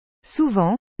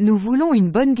Souvent, nous voulons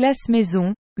une bonne glace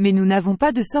maison, mais nous n'avons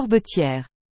pas de sorbetière.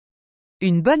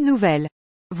 Une bonne nouvelle.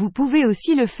 Vous pouvez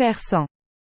aussi le faire sans.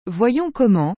 Voyons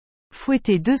comment.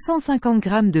 Fouettez 250 g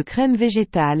de crème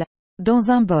végétale,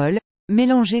 dans un bol,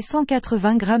 mélangez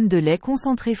 180 g de lait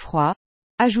concentré froid,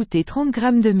 ajoutez 30 g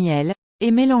de miel,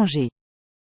 et mélangez.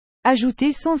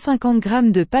 Ajoutez 150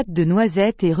 g de pâte de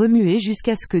noisette et remuez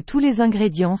jusqu'à ce que tous les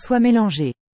ingrédients soient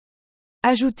mélangés.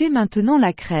 Ajoutez maintenant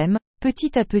la crème,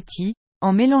 petit à petit,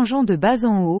 en mélangeant de bas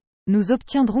en haut, nous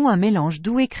obtiendrons un mélange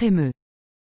doux et crémeux.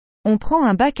 On prend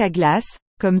un bac à glace,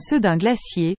 comme ceux d'un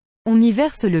glacier, on y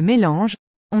verse le mélange,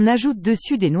 on ajoute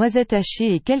dessus des noisettes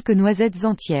hachées et quelques noisettes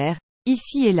entières,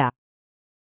 ici et là.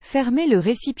 Fermez le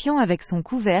récipient avec son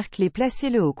couvercle et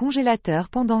placez-le au congélateur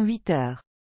pendant 8 heures.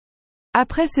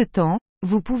 Après ce temps,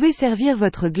 vous pouvez servir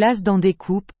votre glace dans des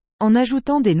coupes, en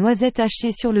ajoutant des noisettes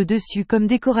hachées sur le dessus comme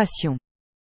décoration.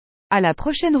 À la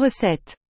prochaine recette!